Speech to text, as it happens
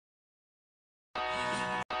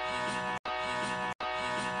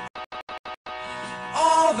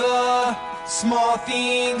Small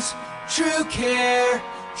things, true care,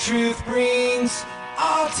 truth brings.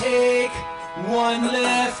 I'll take one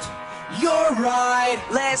lift, you're right.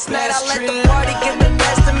 Last night I let the party get the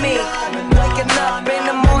best of me. Waking up in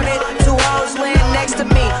the morning, 2 hoes laying next to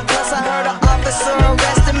me. Plus I heard an officer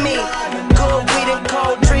arresting me. Good weed and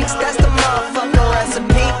cold drinks, that's the motherfucking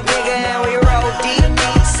recipe. Nigga, and we roll deep,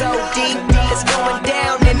 so deep. It's going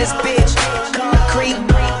down in this bitch. Concrete,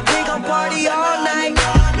 we gon' party all night.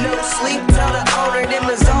 No sleep, tell the owner them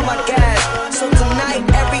is all my guys. So tonight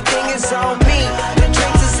everything is on me. The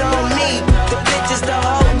drinks is on me. The bitches, the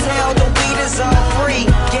hotel, the weed is all free.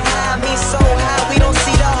 Get high, me so high, we don't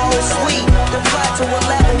see the whole suite. The fly to a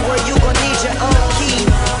level where you gon' need your own key.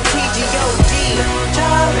 PGOD.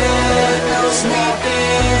 Driving, no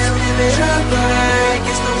sleeping, living up like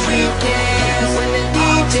it's the weekend. When the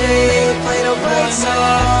DJ play the right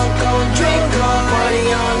song, go drink, go party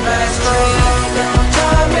on that strong.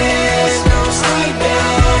 Driving, no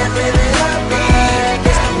sleeping, living up like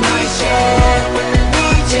it's the weekend. When the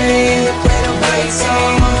DJ play the right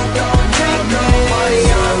song, go drink, go party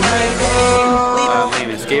on that strong. My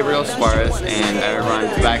name is Gabriel Suarez, and I run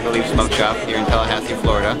Tobacco Leaf Smokeshop here in Tallahassee,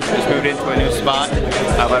 Florida. Just moved into a new spot,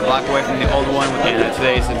 about a block away from the old one, and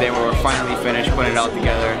today is the day where we're finally finished putting it all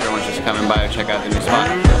together. Everyone's just coming by to check out the new spot.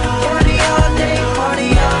 Party all day, party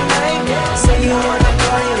all night. Say you wanna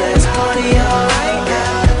party, let's party all right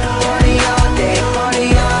now. Party all day, party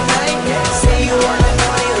all night. Say you wanna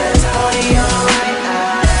party, let's party all right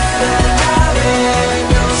now. Driving,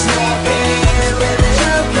 no sleeping, living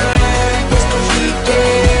up like it's the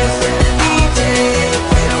weekend. When the DJ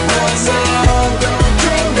play the right song, go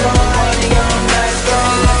drink, go party on that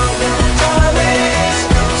strong. Driving,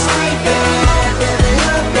 no sleeping, living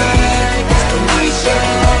up like it's the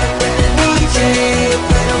weekend. When the DJ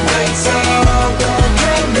play the right song, go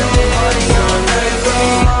drink, go party on that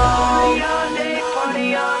strong. Party all day, party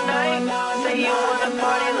all night. Say you wanna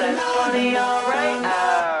party, let's party all right.